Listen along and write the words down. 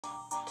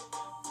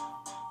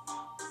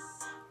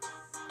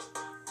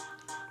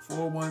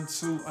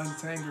412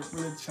 Untangled,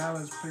 really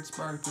challenge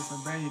Pittsburgh,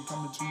 Pennsylvania,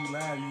 coming to you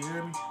live, you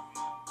hear me?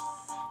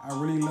 I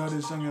really love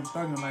this Young and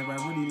Thuggin' life.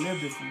 I really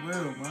lived it for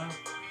real, man.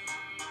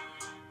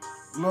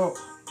 Look.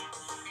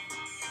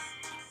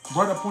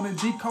 Brought up on the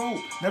G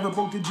code, never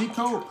broke the G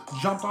code.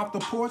 Jumped off the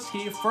porch,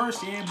 head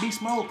first, yeah, beast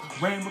mode.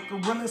 Ran with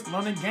gorillas,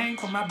 learning game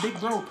from my big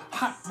bro.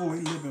 Hot boy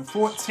living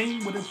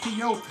 14 with a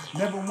PO.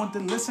 Never want to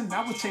listen,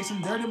 I was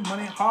chasing dirty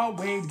money, hard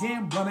ways,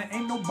 getting blunted.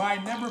 Ain't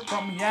nobody never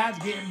from me, eyes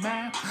getting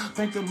mad.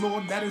 Thank the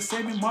Lord that is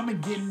saving, mama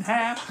getting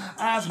half.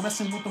 Eyes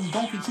messing with them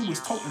donkeys, you was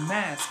toting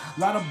ass.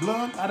 Lot of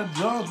blood, lot of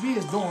drugs, we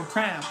is doing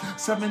crime.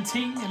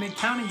 17 in the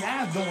county,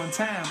 eyes doing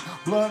time.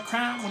 Blood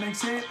crime when they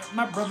said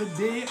my brother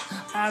dead.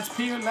 Eyes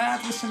peeled,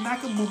 eyes wishing I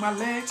could move my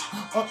legs.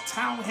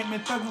 Uptown, hit me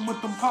thugging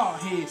with them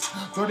hard heads.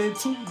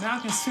 32, now I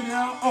can sit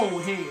down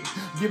old head.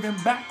 Giving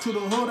back to the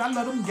hood, I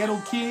love them ghetto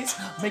kids.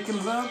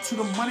 Making love to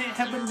the money,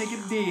 have a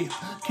nigga dead.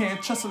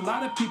 Can't trust a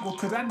lot of people,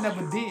 cause I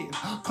never did.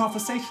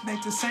 Conversation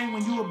ain't the same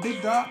when you a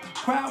big dog.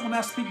 Crowd when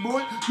I speak,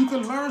 boy. You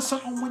can learn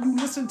something when you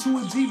listen to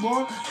a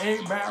G-boy.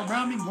 Everybody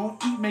around me gon'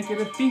 eat, make it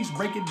a feast.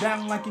 Break it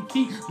down like a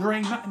key. There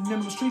ain't nothing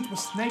in the streets but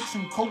snakes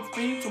and coke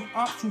fiends. Some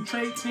ops who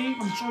trade team.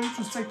 I'm sure you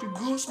can take your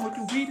good,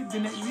 smoking weed, and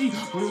then they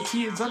leave.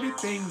 Loyalty is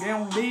everything, they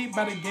don't live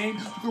by the game.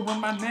 You can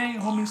run my name,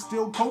 homie,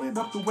 still coded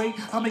up the way.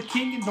 I'm a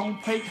king and don't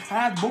play.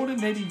 I had born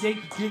in 88,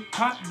 get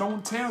caught,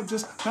 don't tell,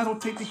 just that'll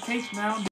take the case now.